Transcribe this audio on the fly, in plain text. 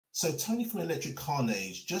So Tony from Electric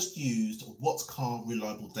Car-Nage just used What's Car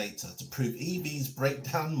reliable data to prove EVs break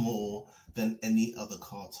down more than any other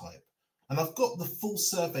car type. And I've got the full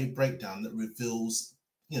survey breakdown that reveals,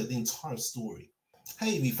 the entire story.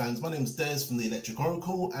 Hey EV fans, my name is Des from the Electric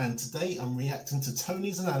Oracle, and today I'm reacting to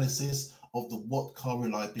Tony's analysis of the What Car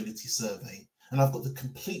Reliability Survey. And I've got the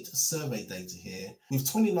complete survey data here with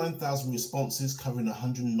 29,000 responses covering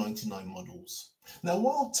 199 models. Now,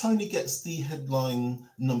 while Tony gets the headline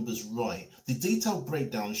numbers right, the detailed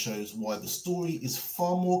breakdown shows why the story is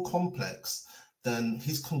far more complex than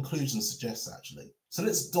his conclusion suggests, actually. So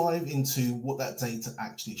let's dive into what that data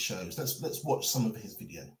actually shows. Let's watch some of his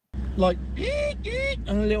video. Like, and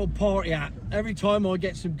a little party hat every time I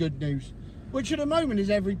get some good news, which at the moment is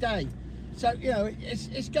every day. So,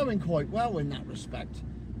 it's going quite well in that respect,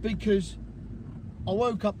 because I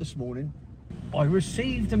woke up this morning, I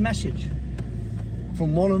received a message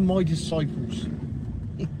from one of my disciples.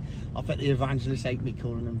 I bet the evangelists hate me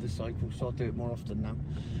calling them disciples, so I'll do it more often now.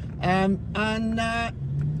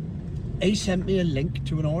 He sent me a link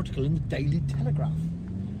to an article in the Daily Telegraph.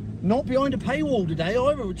 Not behind a paywall today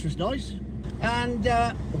either, which was nice. And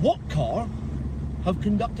What Car have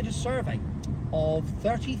conducted a survey of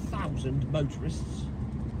 30,000 motorists,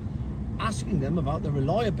 asking them about the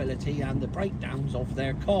reliability and the breakdowns of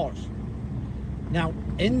their cars. Now,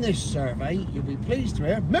 in this survey, you'll be pleased to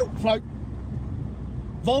hear milk float,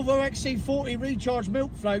 Volvo XC40 recharge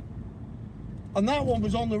milk float, and that one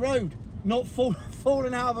was on the road, not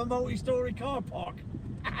falling out of a multi-storey car park.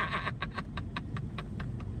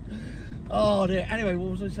 Oh dear. Anyway,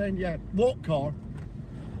 what was I saying? Yeah, What Car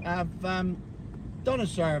have done a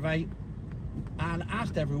survey and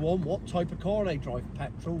asked everyone what type of car they drive: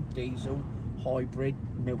 petrol, diesel, hybrid,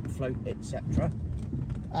 milk float, etc.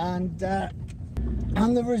 And the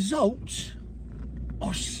results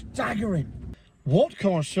are staggering. What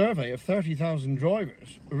Car survey of 30,000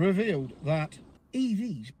 drivers revealed that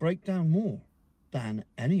EVs break down more than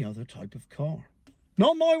any other type of car.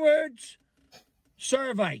 Not my words.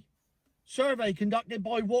 Survey conducted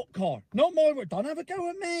by What Car. Not my word. Don't have a go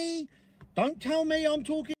at me. Don't tell me I'm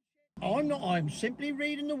talking. I'm not. I'm simply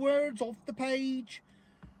reading the words off the page.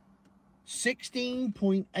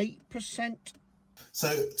 16.8%.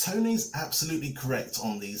 So Tony's absolutely correct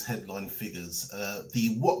on these headline figures.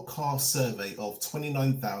 The What Car survey of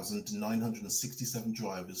 29,967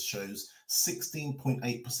 drivers shows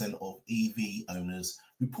 16.8% of EV owners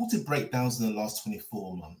reported breakdowns in the last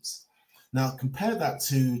 24 months. Now compare that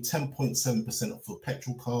to 10.7% for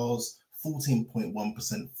petrol cars,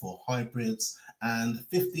 14.1% for hybrids, and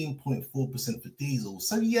 15.4% for diesel.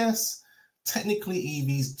 So yes, technically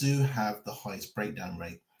EVs do have the highest breakdown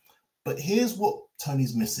rate. But here's what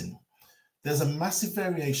Tony's missing. There's a massive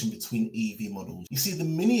variation between EV models. You see, the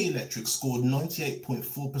Mini Electric scored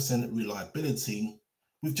 98.4% reliability,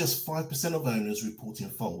 with just 5% of owners reporting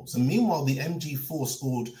faults. And meanwhile, the MG4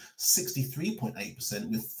 scored 63.8%,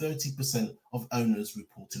 with 30% of owners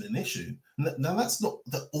reporting an issue. Now, that's not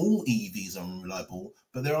that all EVs are unreliable,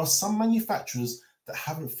 but there are some manufacturers that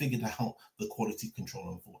haven't figured out the quality control,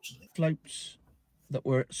 unfortunately. Floats that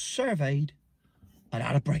were surveyed and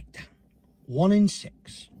had a breakdown, 1 in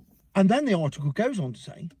 6. And then the article goes on to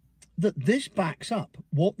say that this backs up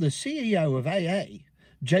what the CEO of AA,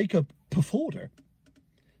 Jacob Pafforder,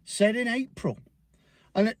 said in April.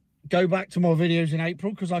 And go back to my videos in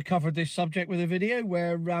April, because I covered this subject with a video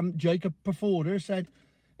where Jacob Pafforder said,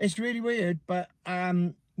 it's really weird, but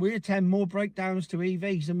we attend more breakdowns to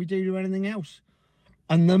EVs than we do to anything else.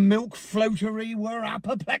 And the milk floatery were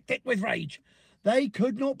apoplectic with rage. They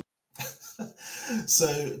could not.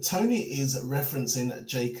 So Tony is referencing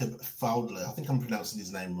Jacob Pafforder, I think I'm pronouncing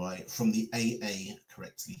his name right, from the AA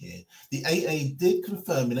correctly here. The AA did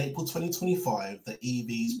confirm in April 2025 that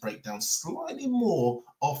EVs break down slightly more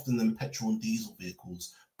often than petrol and diesel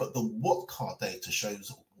vehicles, but the What Car data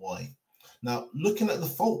shows why. Now, looking at the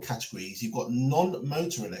fault categories, you've got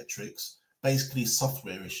non-motor electrics, basically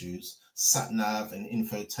software issues, sat-nav and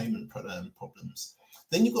infotainment problems.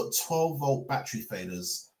 Then you've got 12-volt battery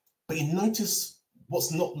failures. But you notice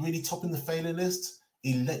what's not really topping the failure list: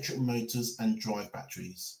 electric motors and drive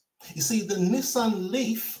batteries. You see, the Nissan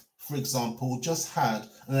Leaf, for example, just had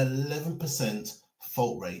an 11%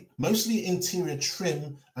 fault rate, mostly interior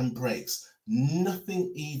trim and brakes,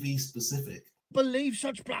 nothing EV specific. Believe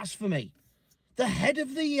such blasphemy. The head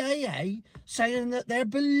of the AA saying that their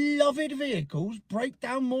beloved vehicles break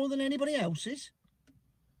down more than anybody else's.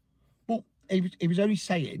 Well, he was only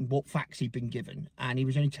saying what facts he'd been given, and he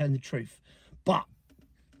was only telling the truth. But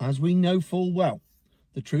as we know full well,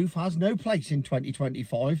 the truth has no place in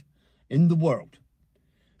 2025 in the world,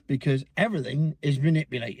 because everything is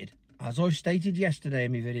manipulated. As I stated yesterday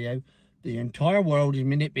in my video, the entire world is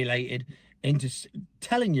manipulated into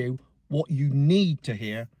telling you what you need to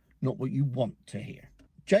hear, not what you want to hear.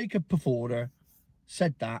 Jacob Perforder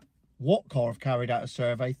said that What Car have carried out a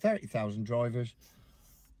survey, 30,000 drivers,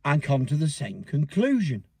 and come to the same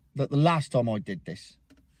conclusion that the last time I did this.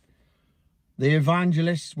 The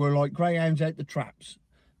evangelists were like greyhounds out the traps.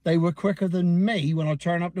 They were quicker than me when I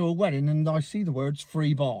turn up to a wedding and I see the words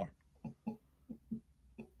free bar.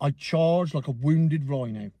 I charged like a wounded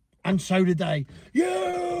rhino. And so did they.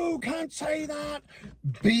 You can't say that.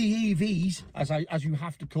 BEVs, as you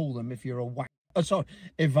have to call them if you're a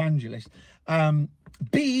evangelist.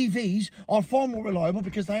 BEVs are far more reliable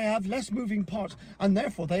because they have less moving parts and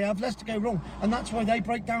therefore they have less to go wrong. And that's why they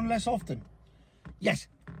break down less often. Yes,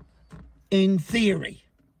 in theory.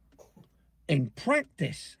 In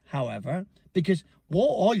practice, however, because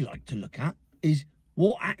what I like to look at is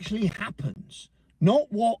what actually happens,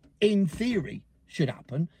 not what in theory should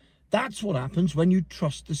happen. That's what happens when you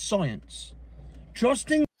trust the science.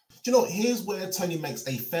 Trusting... Do you know what? Here's where Tony makes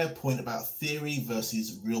a fair point about theory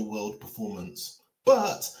versus real-world performance.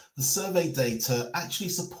 But the survey data actually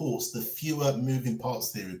supports the fewer moving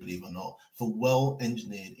parts theory, believe it or not, for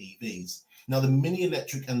well-engineered EVs. Now, the Mini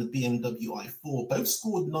Electric and the BMW i4 both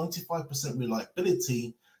scored 95%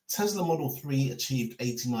 reliability. Tesla Model 3 achieved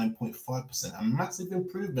 89.5%, a massive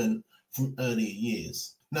improvement from earlier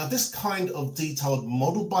years. Now, this kind of detailed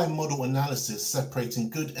model-by-model analysis separating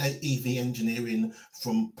good EV engineering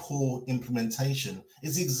from poor implementation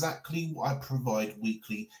is exactly what I provide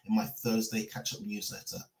weekly in my Thursday catch-up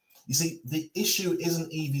newsletter. You see, the issue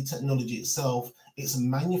isn't EV technology itself, it's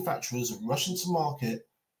manufacturers rushing to market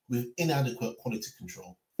with inadequate quality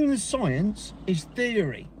control. The science is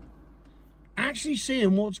theory. Actually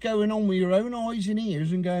seeing what's going on with your own eyes and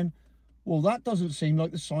ears and going, well, that doesn't seem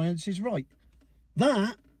like the science is right.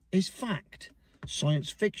 That is fact. Science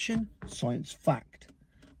fiction, science fact.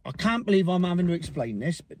 I can't believe I'm having to explain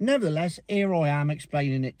this, but nevertheless, here I am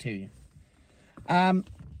explaining it to you. And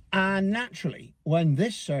naturally, when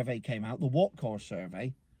this survey came out, the What Car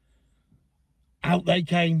survey, out they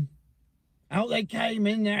came. Out they came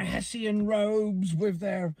in their Hessian robes with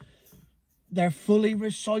their fully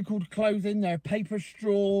recycled clothing, their paper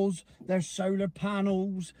straws, their solar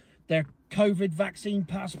panels, their COVID vaccine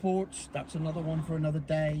passports. That's another one for another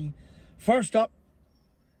day. First up,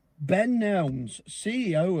 Ben Nelms,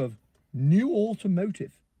 CEO of New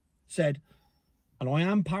Automotive, said, and I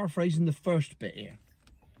am paraphrasing the first bit here,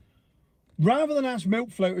 rather than ask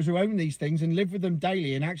milk floaters who own these things and live with them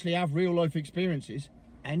daily and actually have real life experiences,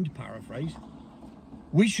 end paraphrase,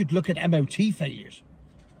 we should look at MOT failures.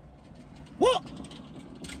 What?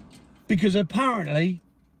 Because apparently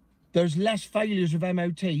there's less failures of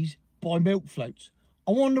MOTs by milk floats.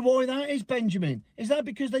 I wonder why that is, Benjamin. Is that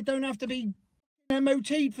because they don't have to be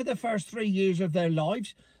MOT'd for the first 3 years of their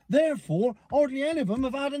lives? Therefore, hardly any of them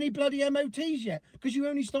have had any bloody MOTs yet, because you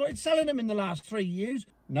only started selling them in the last 3 years.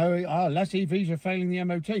 No, less EVs are failing the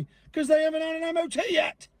MOT, because they haven't had an MOT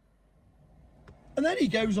yet. And then he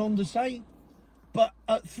goes on to say, but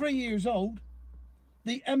at 3 years old,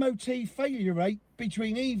 the MOT failure rate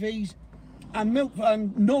between EVs and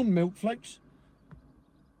non-milk floats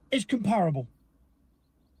is comparable.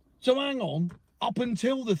 So hang on, up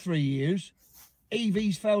until the 3 years,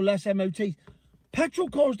 EVs fail less MOTs. Petrol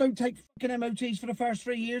cars don't take fucking MOTs for the first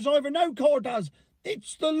 3 years either. No car does.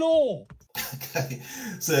 It's the law. Okay,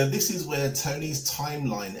 so this is where Tony's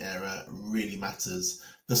timeline error really matters.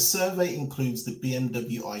 The survey includes the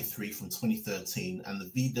BMW i3 from 2013 and the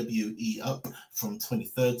VW e-up from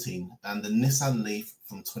 2013 and the Nissan Leaf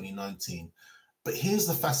from 2019. But here's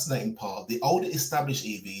the fascinating part. The older established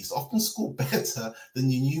EVs often score better than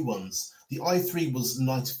the new ones. The i3 was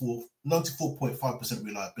 94.5%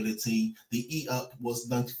 reliability. The e-up was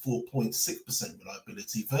 94.6%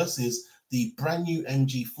 reliability versus the brand new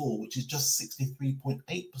MG4, which is just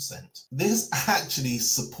 63.8%. This actually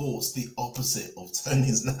supports the opposite of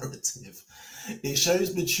Tony's narrative. It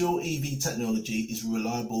shows mature EV technology is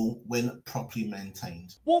reliable when properly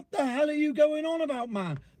maintained. What the hell are you going on about,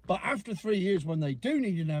 man? But after 3 years, when they do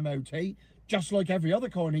need an MOT, just like every other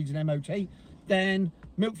car needs an MOT, then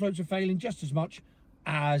milk floats are failing just as much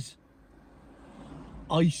as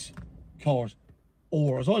ICE cars,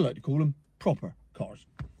 or as I like to call them, proper cars.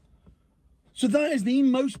 So that is the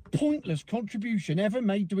most pointless contribution ever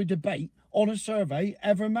made to a debate on a survey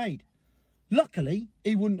ever made. Luckily,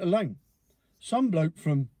 he wouldn't alone. Some bloke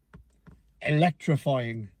from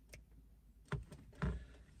Electrifying,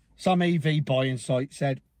 some EV buying site,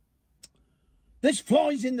 said, this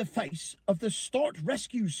flies in the face of the Start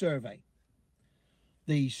Rescue survey.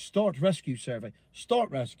 the Start Rescue survey. Start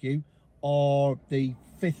Rescue are the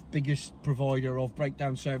 5th biggest provider of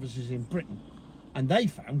breakdown services in Britain, and they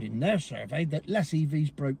found in their survey that less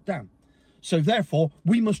EVs broke down. So therefore,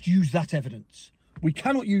 we must use that evidence. We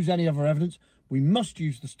cannot use any other evidence. We must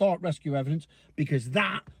use the Start Rescue evidence, because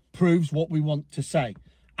that proves what we want to say.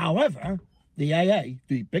 However, the AA,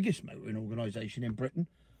 the biggest motoring organisation in Britain,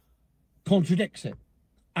 contradicts it.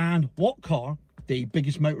 And What Car, the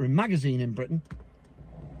biggest motoring magazine in Britain,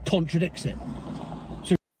 contradicts it.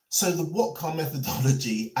 So the What Car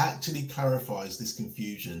methodology actually clarifies this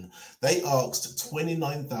confusion. They asked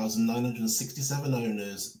 29,967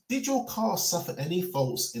 owners, did your car suffer any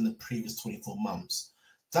faults in the previous 24 months?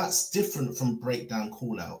 That's different from breakdown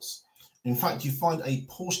callouts. In fact, you find a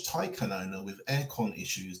Porsche Taycan owner with aircon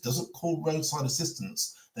issues doesn't call roadside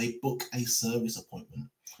assistance, they book a service appointment.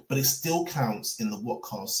 But it still counts in the What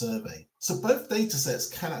Car survey. So both data sets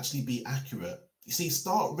can actually be accurate. You see,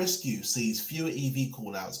 Start Rescue sees fewer EV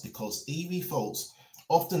callouts because EV faults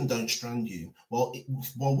often don't strand you, while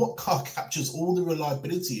What Car captures all the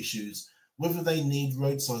reliability issues, whether they need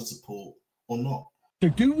roadside support or not. So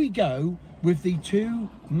do we go with the 2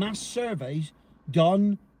 mass surveys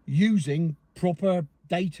done using proper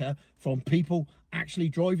data from people actually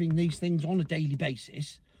driving these things on a daily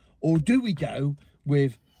basis, or do we go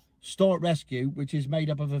with Start Rescue, which is made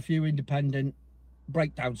up of a few independent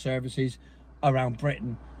breakdown services around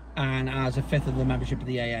Britain and as a 5th of the membership of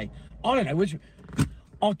the AA? I don't know which.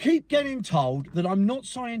 I keep getting told that I'm not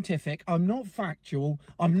scientific, I'm not factual,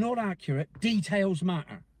 I'm not accurate. Details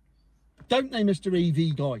matter, don't they, Mr.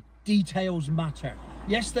 EV guy? Details matter.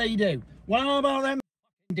 Yes, they do. Well, how about them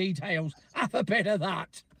details? Have a bit of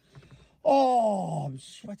that. Oh, I'm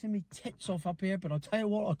sweating me tits off up here, but I'll tell you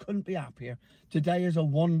what, I couldn't be happier. Today is a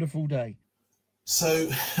wonderful day.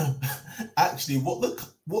 So actually what the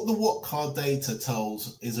What Car data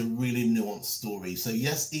tells is a really nuanced story. So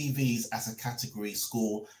yes, EVs as a category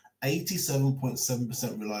score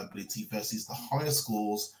 87.7% reliability versus the higher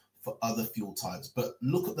scores for other fuel types. But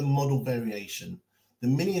look at the model variation. The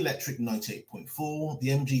Mini Electric 98.4, the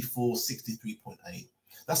MG4 63.8.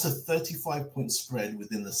 That's a 35-point spread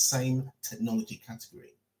within the same technology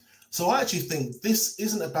category. So I actually think this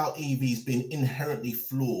isn't about EVs being inherently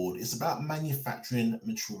flawed. It's about manufacturing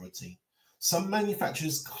maturity. Some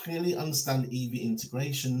manufacturers clearly understand EV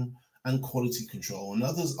integration and quality control, and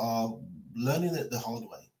others are learning it the hard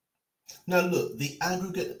way. Now look, the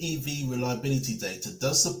aggregate EV reliability data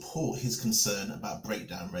does support his concern about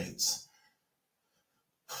breakdown rates.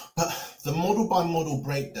 But the model by model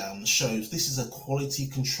breakdown shows this is a quality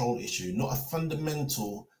control issue, not a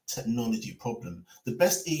fundamental technology problem. The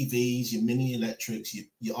best EVs, your mini electrics,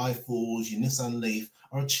 your i4s, your Nissan Leaf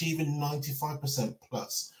are achieving 95%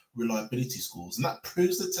 plus reliability scores. And that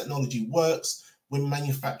proves the technology works when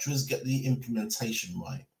manufacturers get the implementation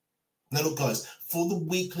right. Now look guys, for the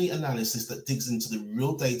weekly analysis that digs into the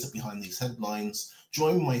real data behind these headlines,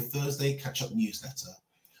 join my Thursday catch-up newsletter.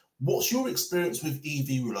 What's your experience with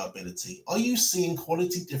EV reliability? Are you seeing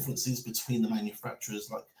quality differences between the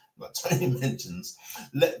manufacturers like Tony mentions?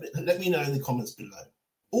 Let me know in the comments below.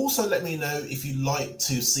 Also, let me know if you'd like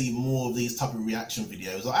to see more of these type of reaction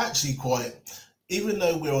videos. I actually even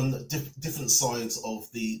though we're on different sides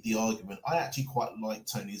of the argument, I actually quite like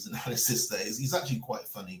Tony's analysis there. He's actually quite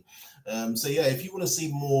funny. So yeah, if you want to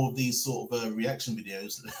see more of these sort of reaction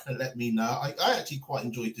videos, let me know. I actually quite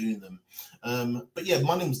enjoy doing them. But yeah,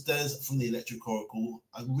 my name's Des from the Electric Oracle.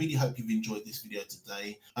 I really hope you've enjoyed this video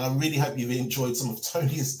today. And I really hope you've enjoyed some of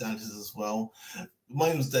Tony's analysis as well. My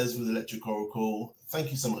name's Des with Electric Oracle.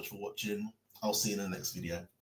 Thank you so much for watching. I'll see you in the next video.